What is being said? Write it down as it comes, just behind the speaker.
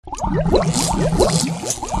You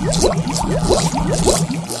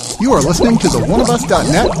are listening to the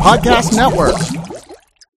oneofus.net podcast network.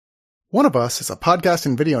 One of Us is a podcast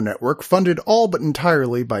and video network funded all but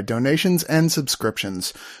entirely by donations and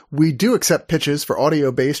subscriptions. We do accept pitches for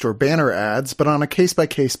audio-based or banner ads, but on a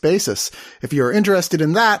case-by-case basis. If you are interested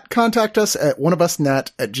in that, contact us at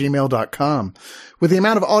oneofusnet@gmail.com. With the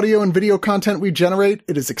amount of audio and video content we generate,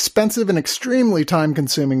 it is expensive and extremely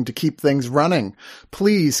time-consuming to keep things running.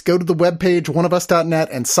 Please go to the webpage oneofus.net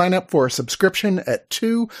and sign up for a subscription at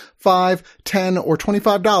 $2, $5, $10, or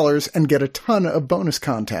 $25 and get a ton of bonus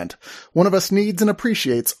content. One of Us needs and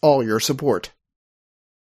appreciates all your support.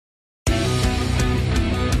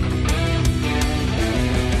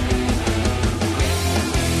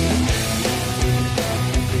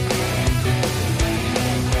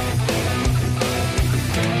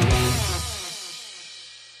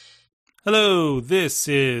 Hello, this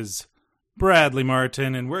is Bradley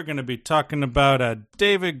Martin, and we're going to be talking about a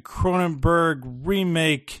David Cronenberg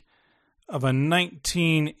remake of a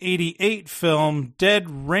 1988 film, Dead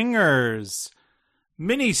Ringers,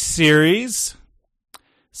 miniseries,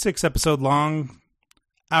 6-episode long,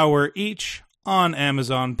 hour each, on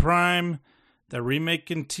Amazon Prime. They're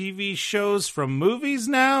remaking TV shows from movies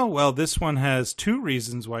now? Well, this one has 2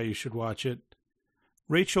 reasons why you should watch it.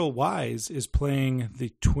 Rachel Weisz is playing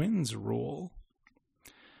the twins role.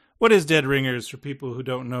 What is Dead Ringers for people who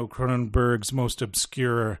don't know Cronenberg's most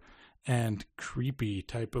obscure and creepy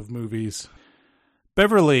type of movies?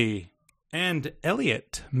 Beverly and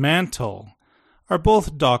Elliot Mantle are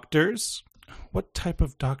both doctors. What type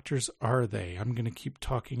of doctors are they? I'm going to keep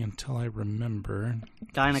talking until I remember.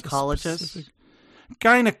 Gynecologists?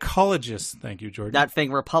 Gynecologists. Thank you, Jordan. That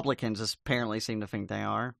thing Republicans apparently seem to think they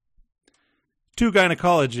are. 2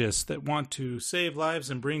 gynecologists that want to save lives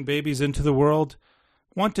and bring babies into the world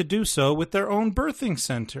want to do so with their own birthing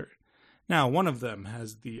center. Now, one of them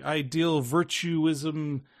has the ideal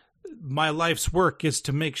virtuism. My life's work is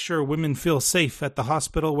to make sure women feel safe at the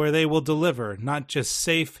hospital where they will deliver. Not just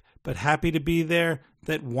safe, but happy to be there,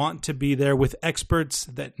 that want to be there with experts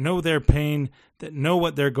that know their pain, that know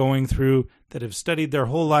what they're going through, that have studied their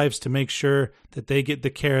whole lives to make sure that they get the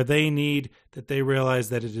care they need, that they realize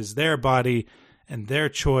that it is their body and their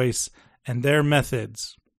choice and their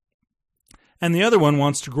methods. And the other one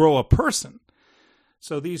wants to grow a person.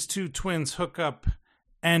 So these 2 twins hook up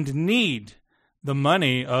and need the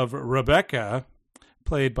money of Rebecca,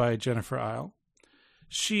 played by Jennifer Isle.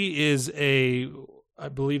 She is I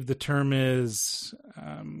believe the term is,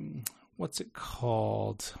 what's it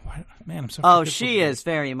called? Man, I'm so Oh, she is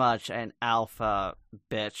very much an alpha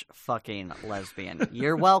bitch fucking lesbian.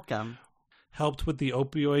 You're welcome. Helped with the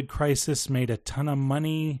opioid crisis, made a ton of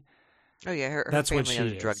money. Oh yeah, her That's family what she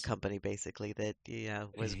owned a is. drug company basically that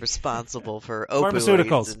was responsible for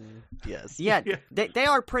Pharmaceuticals. opioids. And, yes, Yeah, they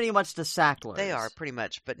are pretty much the Sacklers. they are pretty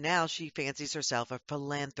much. But now she fancies herself a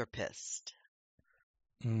philanthropist.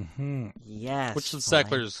 Mm-hmm. Yes. Which the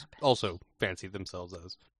Sacklers also fancy themselves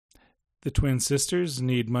as. The twin sisters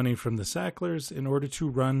need money from the Sacklers in order to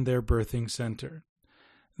run their birthing center.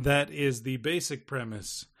 That is the basic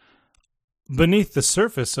premise. Beneath the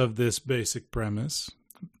surface of this basic premise,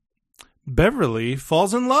 Beverly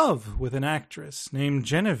falls in love with an actress named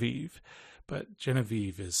Genevieve, but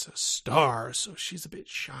Genevieve is a star, so she's a bit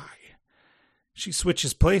shy. She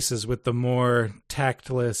switches places with the more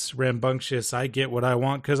tactless, rambunctious, I get what I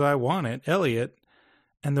want because I want it, Elliot,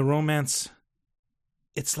 and the romance,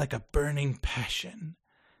 it's like a burning passion.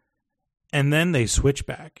 And then they switch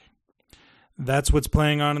back. That's what's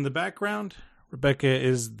playing on in the background. Rebecca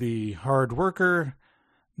is the hard worker,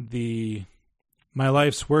 the my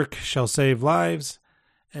life's work shall save lives,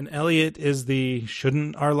 and Elliot is the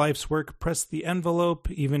shouldn't our life's work press the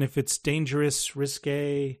envelope, even if it's dangerous,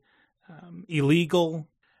 risque, illegal.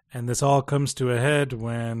 And this all comes to a head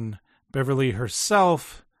when Beverly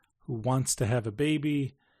herself, who wants to have a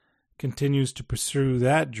baby, continues to pursue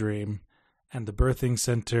that dream, and the birthing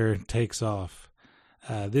center takes off.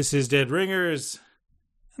 This is Dead Ringers,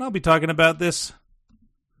 and I'll be talking about this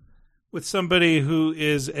with somebody who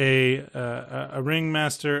is a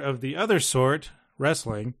ringmaster of the other sort,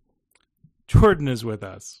 wrestling. Jordan is with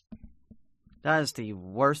us. That is the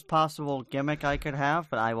worst possible gimmick I could have,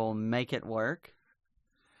 but I will make it work.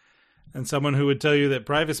 And someone who would tell you that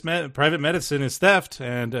private medicine is theft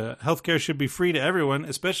and healthcare should be free to everyone,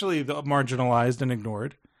 especially the marginalized and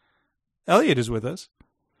ignored. Elliot is with us.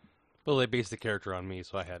 Well, they based the character on me,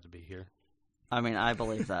 so I had to be here. I mean, I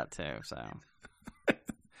believe that too, so.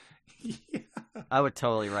 Yeah. I would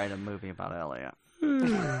totally write a movie about Elliot.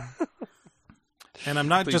 And I'm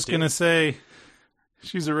not Please just do. going to say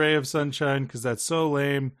she's a ray of sunshine because that's so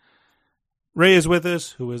lame. Ray is with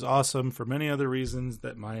us, who is awesome for many other reasons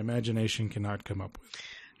that my imagination cannot come up with.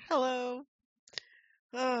 Hello.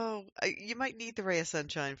 Oh, you might need the ray of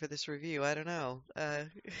sunshine for this review. I don't know.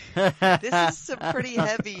 This is some pretty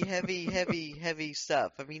heavy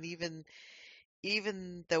stuff. I mean,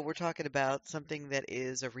 even though we're talking about something that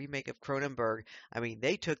is a remake of Cronenberg, I mean,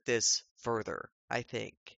 they took this further, I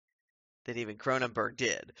think, than even Cronenberg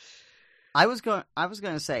did. I was going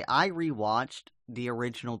to say I rewatched the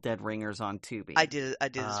original Dead Ringers on Tubi. I did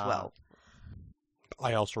as well.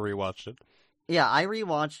 I also rewatched it. Yeah, I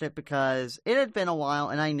rewatched it because it had been a while,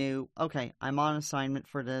 and I knew, okay, I'm on assignment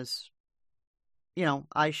for this. You know,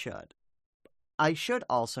 I should. I should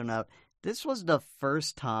also note, this was the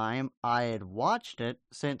first time I had watched it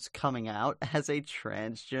since coming out as a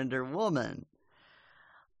transgender woman.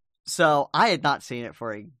 So, I had not seen it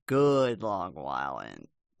for a good long while, and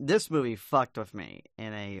this movie fucked with me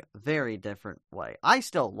in a very different way. I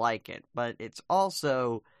still like it, but it's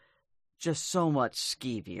also just so much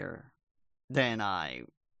skeevier than I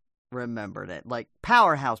remembered it. Like,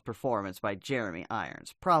 powerhouse performance by Jeremy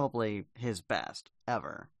Irons. Probably his best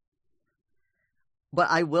ever. But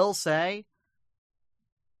I will say,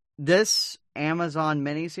 this Amazon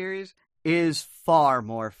miniseries is far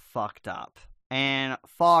more fucked up. And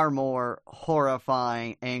far more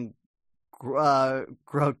horrifying and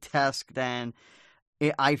grotesque than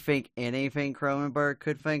I think anything Cronenberg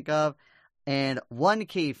could think of. And one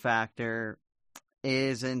key factor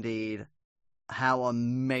is indeed how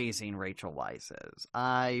amazing Rachel Weisz is.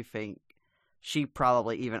 I think she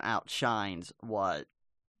probably even outshines what,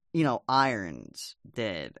 Irons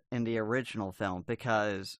did in the original film,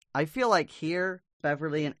 because I feel like here,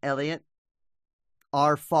 Beverly and Elliot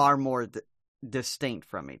are far more distinct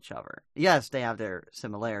from each other. Yes, they have their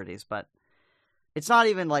similarities, but it's not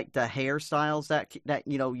even like the hairstyles that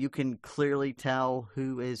you can clearly tell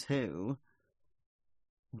who is who,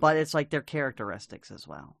 but it's like their characteristics as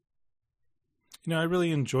well. I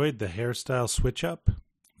really enjoyed the hairstyle switch up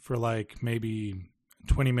for like maybe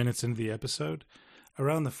 20 minutes into the episode.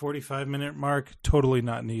 Around the 45-minute mark, totally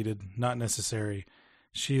not needed, not necessary.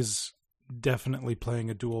 She's definitely playing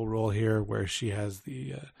a dual role here where she has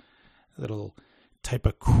the little type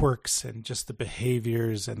of quirks and just the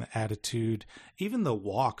behaviors and the attitude. Even the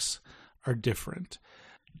walks are different.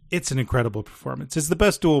 It's an incredible performance. It's the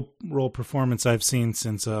best dual role performance I've seen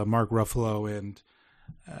since Mark Ruffalo and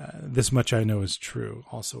This Much I Know Is True,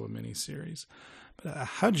 also a miniseries. But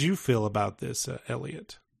how did you feel about this,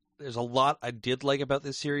 Elliot? There's a lot I did like about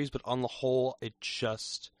this series, but on the whole, it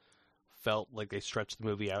just felt like they stretched the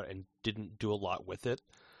movie out and didn't do a lot with it.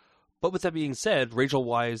 But with that being said, Rachel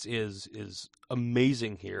Weisz is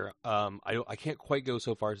amazing here. I can't quite go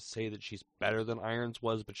so far as to say that she's better than Irons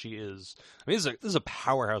was, but she is. I mean, this is a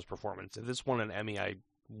powerhouse performance. If this won an Emmy, I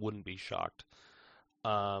wouldn't be shocked.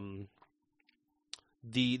 The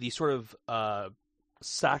sort of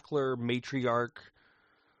Sackler matriarch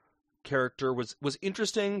character was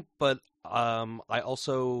interesting, but I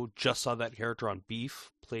also just saw that character on Beef,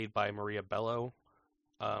 played by Maria Bello,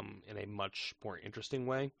 in a much more interesting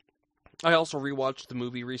way. I also rewatched the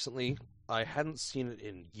movie recently. I hadn't seen it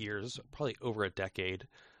in years, probably over a decade.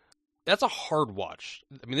 That's a hard watch.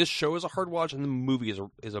 I mean, this show is a hard watch, and the movie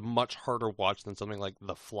is a much harder watch than something like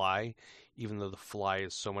The Fly, even though The Fly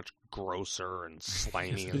is so much grosser and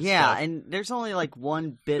slimy and stuff. And there's only like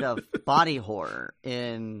one bit of body horror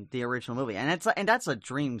in the original movie, and that's a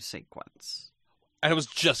dream sequence. I was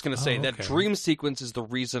just going to say that dream sequence is the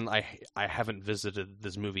reason I haven't visited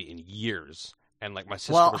this movie in years. And like my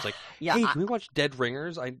sister was like, "Hey, can we watch Dead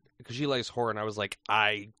Ringers?" Because she likes horror, and I was like,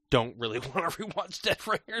 "I don't really want to rewatch Dead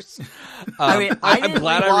Ringers." I'm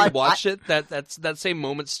glad I rewatched it. That same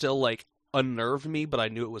moment still like unnerved me, but I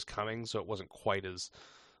knew it was coming, so it wasn't quite as.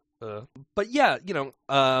 But yeah,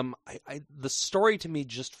 the story to me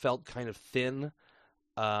just felt kind of thin,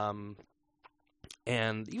 and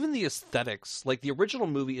even the aesthetics. Like the original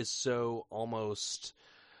movie is so almost.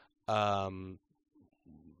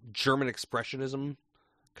 German expressionism,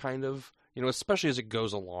 kind of, especially as it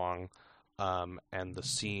goes along, and the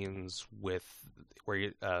scenes with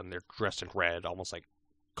where they're dressed in red, almost like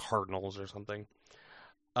cardinals or something.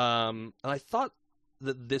 And I thought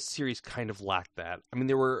that this series kind of lacked that. I mean,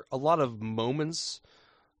 there were a lot of moments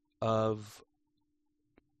of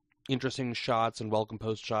interesting shots and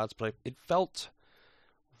well-composed shots, but it felt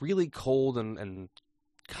really cold and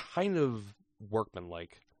kind of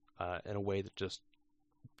workmanlike in a way that just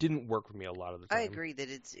didn't work for me a lot of the time. I agree that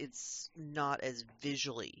it's not as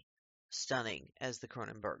visually stunning as the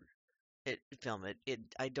Cronenberg film.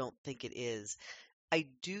 I don't think it is. I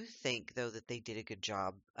do think though that they did a good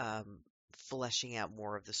job fleshing out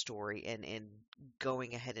more of the story and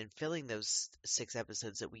going ahead and filling those 6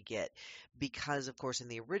 episodes that we get, because of course in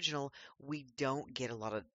the original we don't get a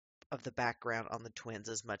lot of the background on the twins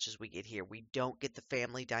as much as we get here. We don't get the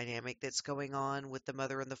family dynamic that's going on with the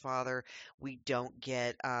mother and the father. We don't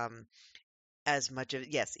get as much of,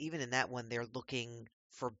 yes, even in that one they're looking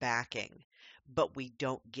for backing, but we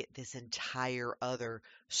don't get this entire other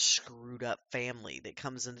screwed up family that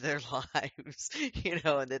comes into their lives,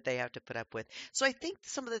 and that they have to put up with. So I think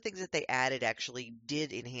some of the things that they added actually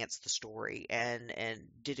did enhance the story and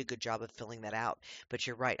did a good job of filling that out. But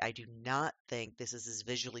you're right, I do not think this is as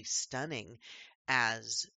visually stunning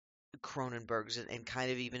as Cronenberg's and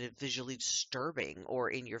kind of even visually disturbing or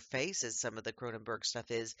in your face as some of the Cronenberg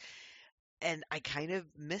stuff is. And I kind of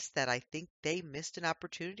missed that. I think they missed an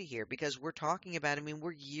opportunity here because we're talking about,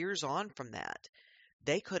 we're years on from that.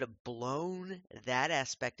 They could have blown that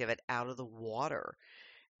aspect of it out of the water.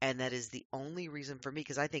 And that is the only reason for me,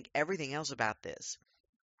 because I think everything else about this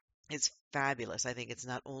is fabulous. I think it's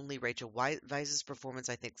not only Rachel Weisz's performance.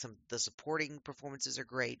 I think the supporting performances are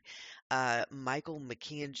great. Michael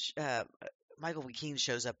McKean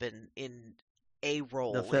shows up in a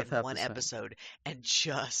role in one episode and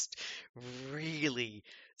just really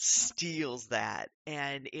steals that,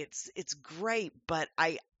 and it's great. But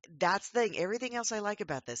that's the thing, everything else I like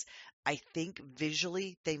about this, I think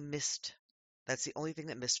visually they missed. That's the only thing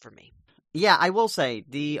that missed for me. Yeah, I will say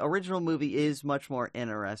the original movie is much more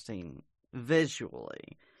interesting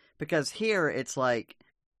visually, because here it's like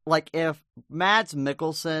if Mads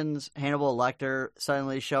Mikkelsen's Hannibal Lecter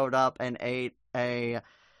suddenly showed up and ate a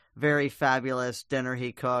very fabulous dinner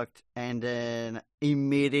he cooked, and then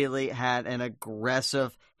immediately had an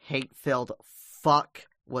aggressive, hate-filled fuck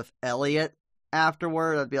with Elliot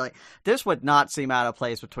afterward, I'd be like, this would not seem out of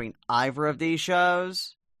place between either of these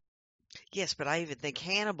shows. Yes, but I even think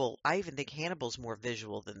Hannibal's more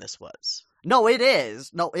visual than this was. No, it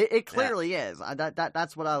is. No, it clearly is.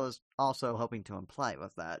 That's what I was also hoping to imply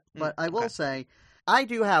with that. But I will say, I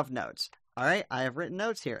do have notes. All right, I have written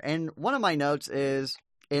notes here, and one of my notes is,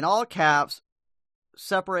 in all caps,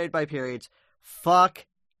 separated by periods, fuck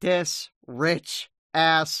this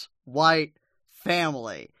rich-ass white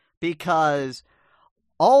family. Because,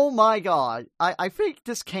 oh my god, I think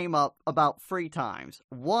this came up about 3 times.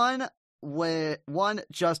 One,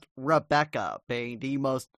 just Rebecca being the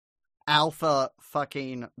most alpha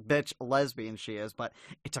fucking bitch lesbian she is, but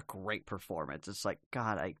it's a great performance. It's like,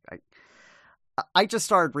 God, I just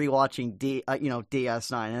started rewatching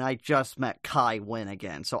DS9, and I just met Kai Wynn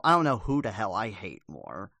again, so I don't know who the hell I hate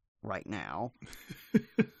more right now.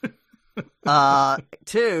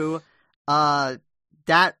 2,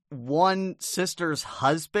 that one sister's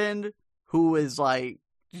husband, who is like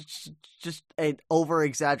just an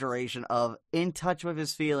over-exaggeration of in touch with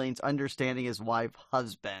his feelings, understanding his wife's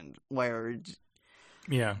husband, where...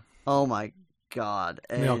 Yeah. Oh my God.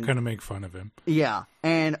 And, they all kind of make fun of him. Yeah.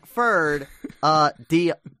 And third,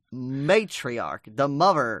 the matriarch, the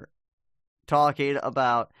mother, talking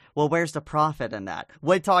about, well, where's the profit in that?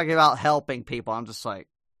 When talking about helping people, I'm just like,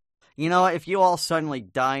 you know what? If you all suddenly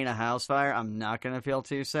die in a house fire, I'm not going to feel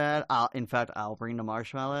too sad. I'll bring the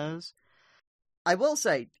marshmallows. I will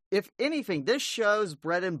say, if anything, this show's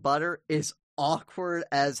bread and butter is awkward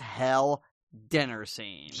as hell dinner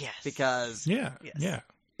scene. Yes. Because... Yeah.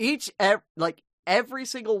 Every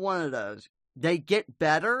single one of those, they get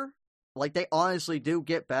better. Like, they honestly do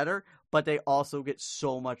get better, but they also get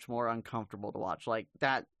so much more uncomfortable to watch. Like,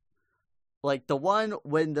 that... Like, the one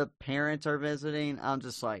when the parents are visiting, I'm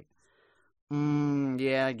just like...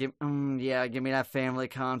 give me that family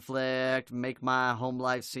conflict. Make my home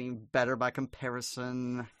life seem better by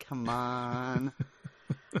comparison. Come on.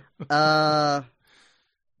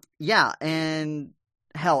 Yeah, and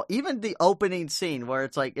hell, even the opening scene where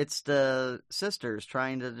it's like, it's the sisters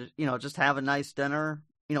trying to, just have a nice dinner,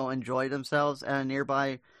 enjoy themselves at a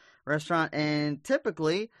nearby restaurant. And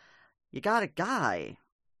typically, you got a guy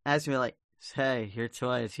asking me like, hey, your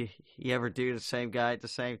choice. You ever do the same guy at the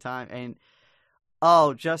same time? And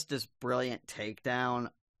oh, just this brilliant takedown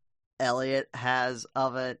Elliot has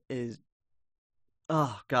of it is,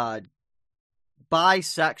 oh God,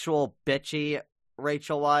 bisexual bitchy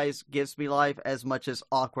Rachel Weisz gives me life as much as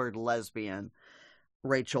awkward lesbian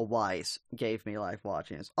Rachel Weisz gave me life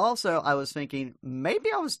watching this. Also, I was thinking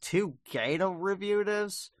maybe I was too gay to review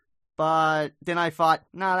this, but then I thought,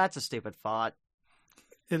 nah, that's a stupid thought.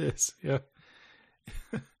 It is, yeah.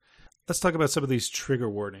 Let's talk about some of these trigger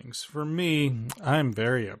warnings. For me, I'm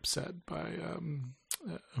very upset by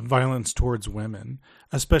violence towards women,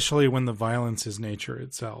 especially when the violence is nature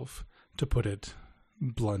itself, to put it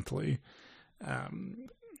bluntly.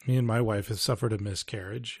 me and my wife have suffered a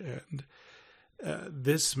miscarriage, and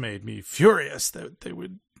this made me furious that they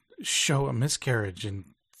would show a miscarriage in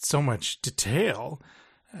so much detail,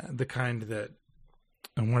 the kind that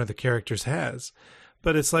one of the characters has.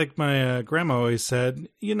 But it's like my grandma always said,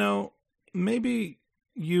 maybe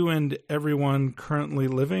you and everyone currently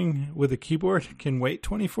living with a keyboard can wait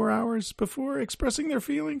 24 hours before expressing their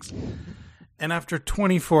feelings. And after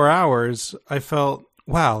 24 hours, I felt,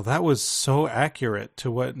 wow, that was so accurate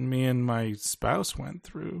to what me and my spouse went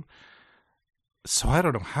through. So I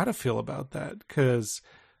don't know how to feel about that, because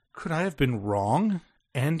could I have been wrong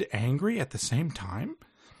and angry at the same time?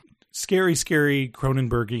 Scary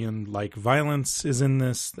Cronenbergian-like violence is in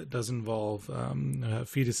this that does involve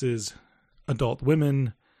fetuses, adult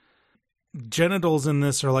women. Genitals in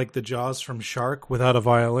this are like the jaws from Shark without a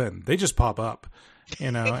violin. They just pop up,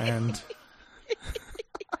 and...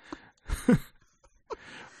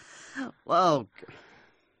 Well,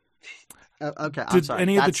 okay. Did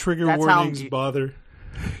any of the trigger warnings bother?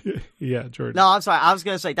 Yeah, Jordan. No, I'm sorry. I was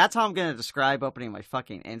going to say, that's how I'm going to describe opening my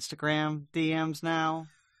fucking Instagram DMs now.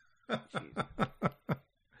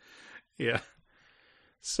 Yeah.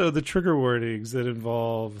 So the trigger warnings that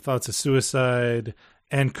involve thoughts of suicide,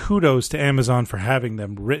 and kudos to Amazon for having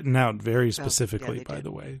them written out very specifically, by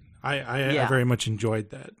the way. I very much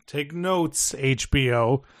enjoyed that. Take notes,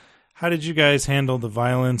 HBO. How did you guys handle the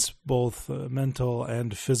violence, both mental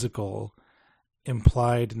and physical,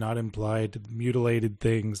 implied, not implied, mutilated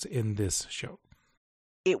things in this show?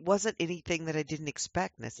 It wasn't anything that I didn't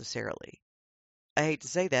expect necessarily. I hate to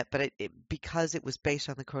say that, but because it was based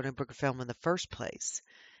on the Cronenberg film in the first place,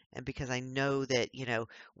 and because I know that,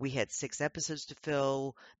 we had 6 episodes to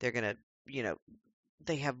fill, they're going to,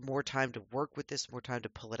 they have more time to work with this, more time to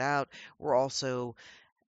pull it out. We're also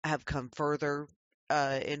have come further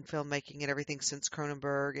in filmmaking and everything since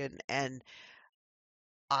Cronenberg, and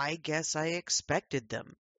I guess I expected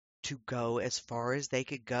them to go as far as they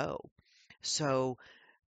could go. So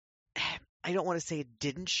I don't want to say it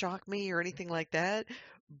didn't shock me or anything like that,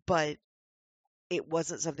 but it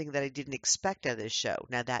wasn't something that I didn't expect out of this show.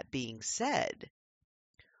 Now, that being said,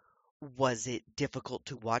 was it difficult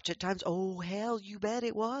to watch at times? Oh, hell, you bet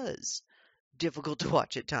it was difficult to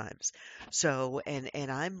watch at times. So,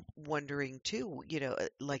 and I'm wondering too,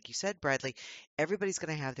 like you said, Bradley, everybody's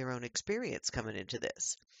going to have their own experience coming into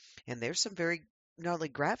this. And there's some very, not only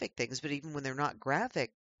graphic things, but even when they're not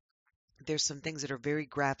graphic, there's some things that are very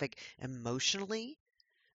graphic emotionally.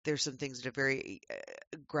 There's some things that are very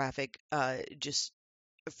graphic just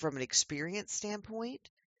from an experience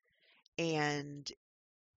standpoint. And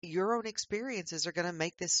your own experiences are going to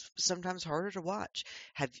make this sometimes harder to watch.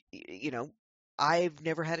 I've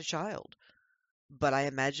never had a child, but I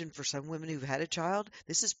imagine for some women who've had a child,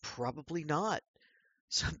 this is probably not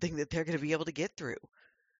something that they're going to be able to get through.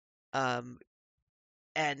 And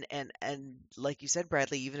like you said,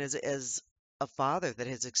 Bradley, even as a father that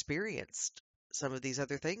has experienced some of these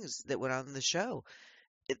other things that went on in the show,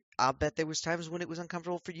 I'll bet there was times when it was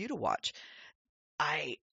uncomfortable for you to watch.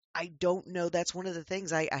 I don't know. That's one of the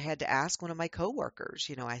things I had to ask one of my coworkers.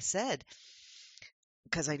 I said,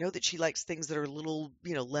 because I know that she likes things that are a little,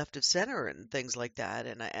 left of center and things like that.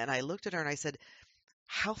 And I looked at her and I said,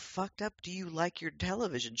 how fucked up do you like your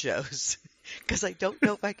television shows? Because I don't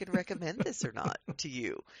know if I can recommend this or not to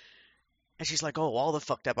you. And she's like, oh, all the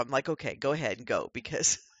fucked up. I'm like, okay, go ahead and go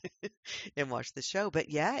and watch the show. But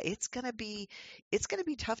yeah, it's gonna be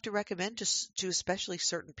tough to recommend to especially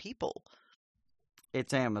certain people.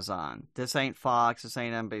 It's Amazon. This ain't Fox. This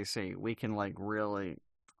ain't NBC. We can really,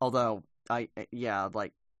 although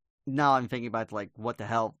now I'm thinking about what the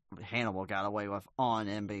hell Hannibal got away with on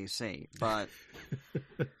NBC. But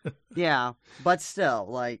yeah, but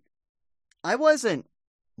still, I wasn't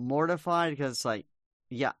mortified because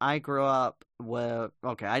I grew up with,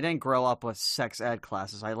 I didn't grow up with sex ed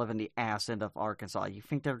classes. I live in the ass end of Arkansas. You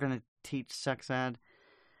think they're going to teach sex ed?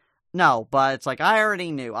 No, but it's I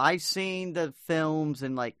already knew. I've seen the films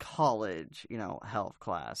in college, health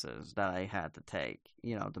classes that I had to take,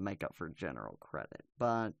 to make up for general credit.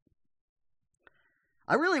 But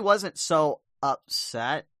I really wasn't so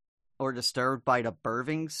upset or disturbed by the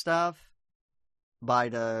birthing stuff, by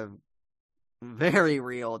the very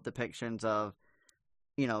real depictions of,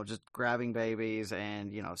 just grabbing babies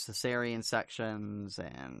and, cesarean sections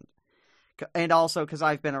and also because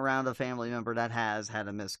I've been around a family member that has had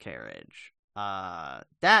a miscarriage.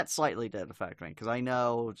 That slightly did affect me because I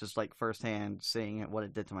know just firsthand seeing what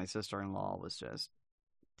it did to my sister-in-law was just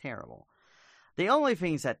terrible. The only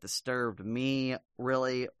things that disturbed me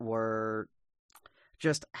really were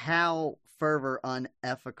just how further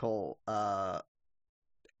unethical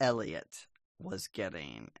Elliot was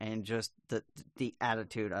getting, and just the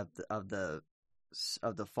attitude of the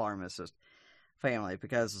pharmacist family,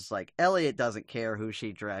 because it's like Elliot doesn't care who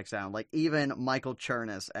she drags down. Like even Michael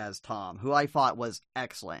Chernus as Tom, who I thought was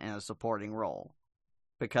excellent in a supporting role,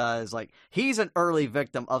 because like he's an early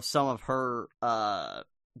victim of some of her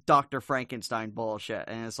Dr. Frankenstein bullshit,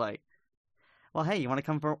 and it's like, well, hey, you want to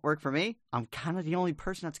come work for me? I'm kind of the only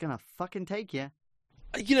person that's gonna fucking take you.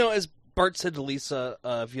 You know, as Bart said to Lisa,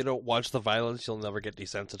 if you don't watch the violence, you'll never get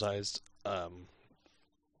desensitized.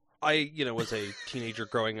 I, was a teenager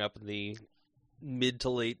growing up in the mid to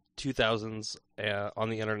late 2000s on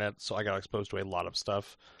the internet, so I got exposed to a lot of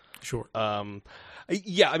stuff. Sure.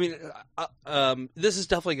 Yeah, I mean, this is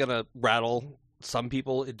definitely going to rattle some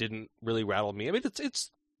people. It didn't really rattle me. I mean,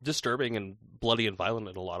 it's disturbing and bloody and violent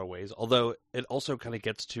in a lot of ways, although it also kind of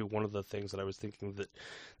gets to one of the things that I was thinking, that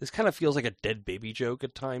this kind of feels like a dead baby joke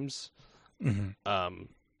at times, in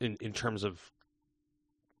terms of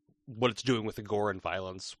what it's doing with the gore and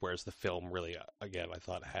violence, whereas the film really, again, I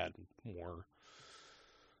thought had more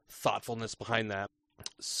thoughtfulness behind that.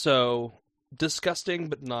 So disgusting,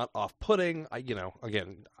 but not off-putting.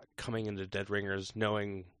 Again, coming into Dead Ringers,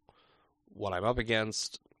 knowing what I'm up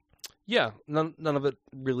against, yeah, none of it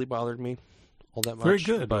really bothered me all that much. Very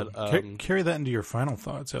good. But carry that into your final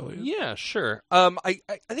thoughts, Elliot. Yeah, sure. I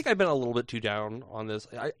think I've been a little bit too down on this.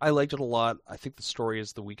 I liked it a lot. I think the story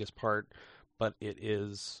is the weakest part, but it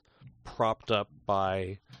is propped up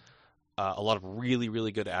by a lot of really,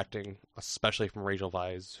 really good acting, especially from Rachel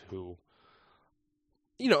Weisz, who,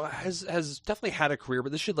 has definitely had a career,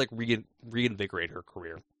 but this should reinvigorate her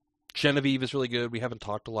career. Genevieve is really good. We haven't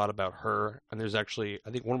talked a lot about her, and there's actually, I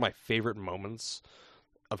think, one of my favorite moments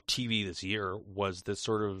of TV this year was this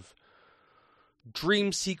sort of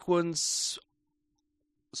dream sequence,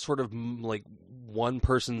 sort of like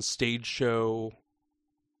one-person stage show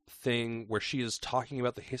thing where she is talking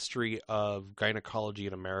about the history of gynecology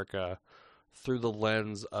in America through the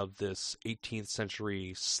lens of this 18th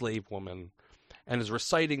century slave woman, and is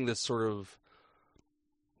reciting this sort of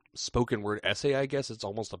spoken word essay, I guess. It's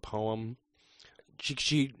almost a poem.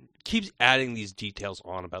 She keeps adding these details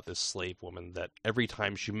on about this slave woman, that every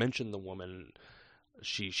time she mentioned the woman,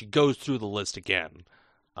 she goes through the list again,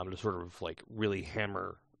 to sort of like really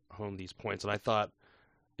hammer home these points. And I thought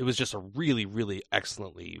it was just a really, really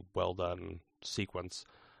excellently well done sequence,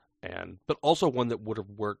 but also one that would have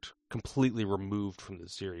worked completely removed from the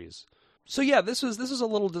series. So yeah, this is a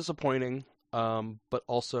little disappointing, but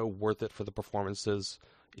also worth it for the performances.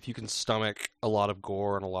 If you can stomach a lot of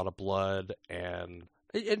gore and a lot of blood and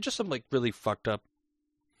just some like really fucked up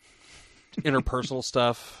interpersonal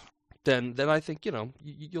stuff, then I think,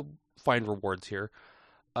 you'll find rewards here.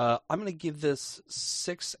 I'm going to give this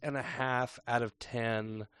 6.5 out of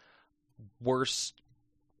 10 worst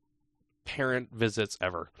parent visits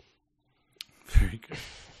ever. Very good.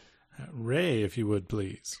 Ray, if you would,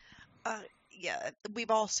 please. Yeah,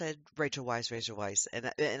 we've all said Rachel Weisz,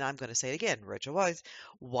 and I'm going to say it again, Rachel Weisz.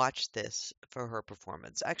 Watch this for her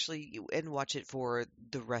performance, actually, and watch it for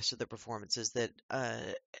the rest of the performances that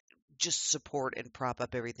just support and prop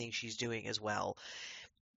up everything she's doing as well.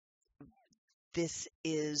 This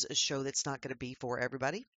is a show that's not going to be for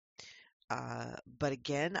everybody, but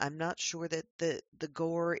again, I'm not sure that the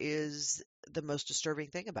gore is the most disturbing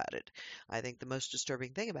thing about it. I think the most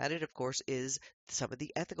disturbing thing about it, of course, is some of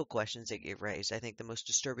the ethical questions that get raised. I think the most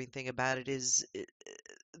disturbing thing about it is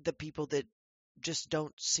the people that just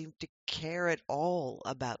don't seem to care at all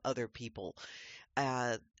about other people.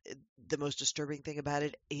 The most disturbing thing about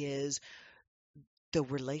it is the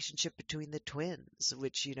relationship between the twins,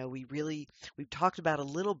 which, we've talked about a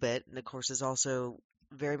little bit, and of course is also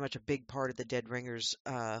very much a big part of the Dead Ringers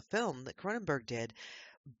film that Cronenberg did.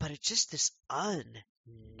 But it's just this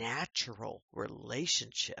unnatural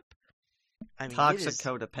relationship. I mean, toxic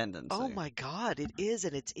codependency. Oh my God, it is,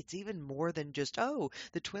 and it's even more than just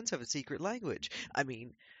the twins have a secret language. I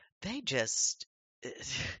mean, they just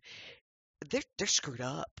they're screwed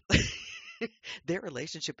up. Their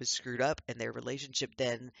relationship is screwed up, and their relationship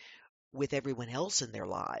then with everyone else in their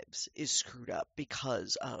lives is screwed up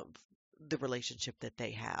because of the relationship that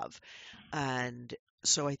they have. And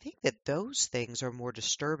so I think that those things are more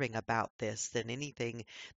disturbing about this than anything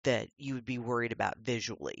that you would be worried about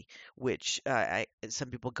visually, which some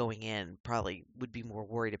people going in probably would be more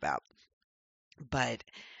worried about. But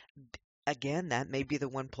again, that may be the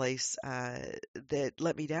one place that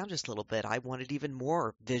let me down just a little bit. I wanted even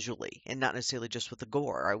more visually, and not necessarily just with the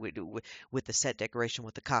gore. I would with the set decoration,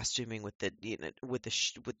 with the costuming, with the with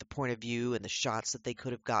the point of view and the shots that they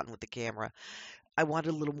could have gotten with the camera. I wanted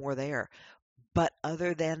a little more there. But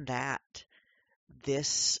other than that,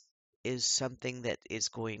 this is something that is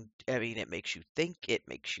going, I mean, it makes you think, it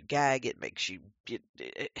makes you gag, it makes you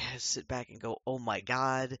sit back and go, oh my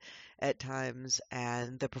God, at times,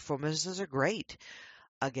 and the performances are great.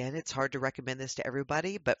 Again, it's hard to recommend this to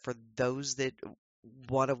everybody, but for those that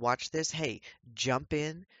want to watch this, hey, jump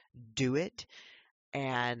in, do it,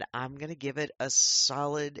 and I'm going to give it a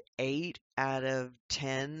solid 8 out of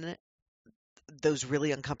 10, those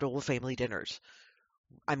really uncomfortable family dinners.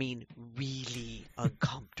 I mean, really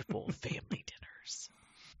uncomfortable family dinners.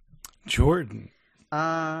 Jordan.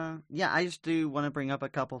 Yeah, I just do want to bring up a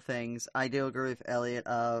couple things. I do agree with Elliot.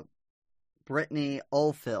 Brittany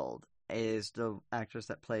Oldfield is the actress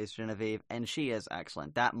that plays Genevieve, and she is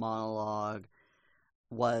excellent. That monologue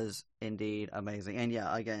was indeed amazing. And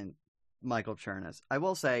yeah, again, Michael Chernus. I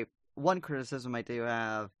will say, one criticism I do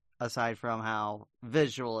have, aside from how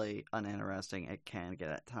visually uninteresting it can get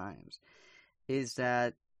at times, is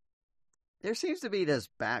that there seems to be this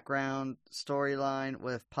background storyline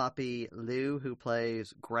with Poppy Liu, who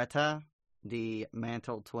plays Greta, the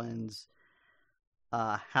Mantle twins'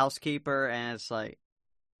 housekeeper, and it's like,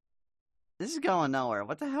 this is going nowhere.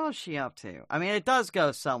 What the hell is she up to? I mean, it does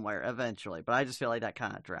go somewhere eventually, but I just feel like that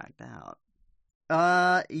kind of dragged out.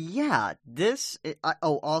 Yeah,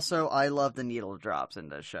 also, I love the needle drops in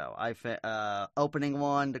this show. Opening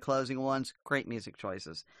one, the closing ones, great music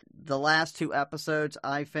choices. The last 2 episodes,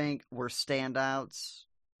 I think, were standouts,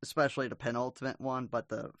 especially the penultimate one, but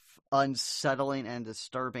the unsettling and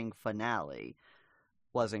disturbing finale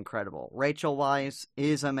was incredible. Rachel Weisz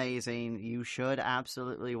is amazing. You should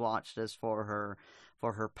absolutely watch this for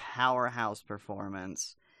her powerhouse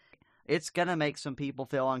performance. It's going to make some people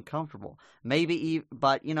feel uncomfortable.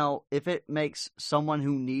 But, if it makes someone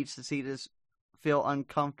who needs to see this feel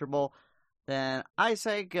uncomfortable, then I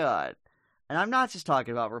say good. And I'm not just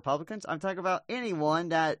talking about Republicans. I'm talking about anyone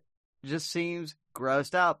that just seems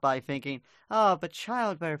grossed out by thinking, oh, but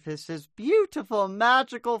childbirth is this beautiful,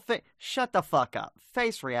 magical thing. Shut the fuck up.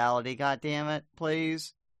 Face reality, goddammit,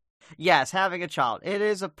 please. Yes, having a child, it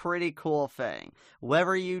is a pretty cool thing.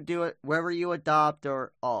 Whether you do it, whether you adopt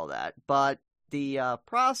or all that. But the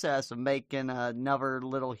process of making another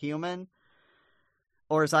little human,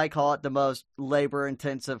 or as I call it, the most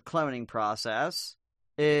labor-intensive cloning process,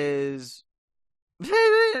 is,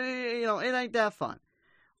 it ain't that fun.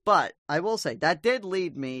 But I will say, that did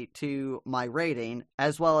lead me to my rating,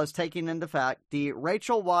 as well as taking into fact the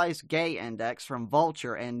Rachel Weisz Gay Index from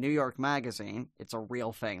Vulture and New York Magazine. It's a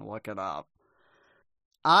real thing, look it up.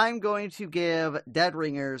 I'm going to give Dead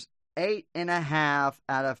Ringers 8.5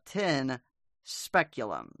 out of 10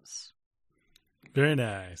 speculums. Very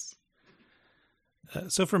nice.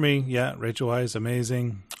 So for me, yeah, Rachel Weisz,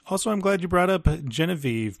 amazing. Also, I'm glad you brought up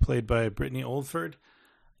Genevieve, played by Brittany Oldfield.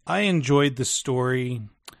 I enjoyed the story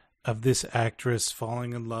of this actress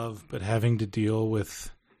falling in love, but having to deal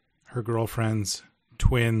with her girlfriend's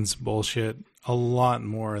twins bullshit a lot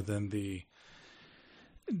more than the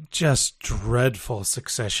just dreadful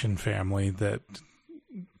Succession family that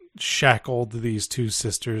shackled these 2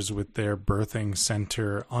 sisters with their birthing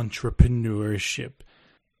center entrepreneurship.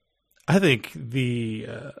 I think the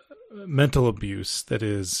mental abuse that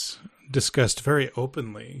is discussed very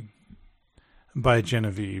openly by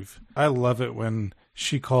Genevieve. I love it when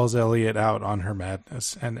she calls Elliot out on her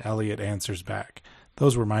madness and Elliot answers back.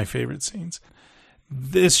 Those were my favorite scenes.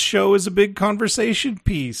 This show is a big conversation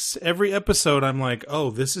piece. Every episode I'm like, oh,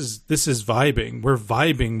 this is vibing. We're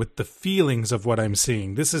vibing with the feelings of what I'm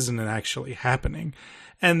seeing. This isn't actually happening.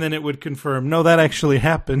 And then it would confirm, no, that actually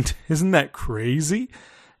happened. Isn't that crazy?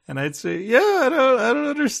 And I'd say, yeah, I don't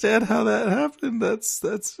understand how that happened. That's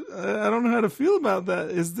I don't know how to feel about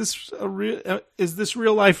that. Is this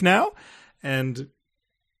real life now? And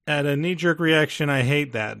at a knee-jerk reaction, I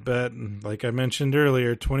hate that. But like I mentioned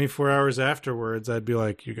earlier, 24 hours afterwards, I'd be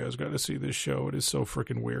like, you guys got to see this show. It is so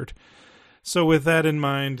freaking weird. So with that in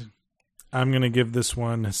mind, I'm going to give this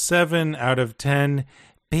one 7 out of 10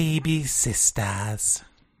 baby sisters.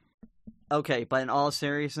 Okay, but in all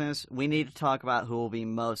seriousness, we need to talk about who will be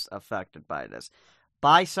most affected by this.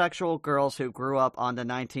 Bisexual girls who grew up on the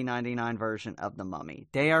 1999 version of The Mummy.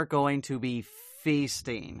 They are going to be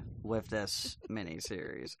feasting with this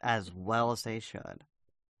miniseries, as well as they should.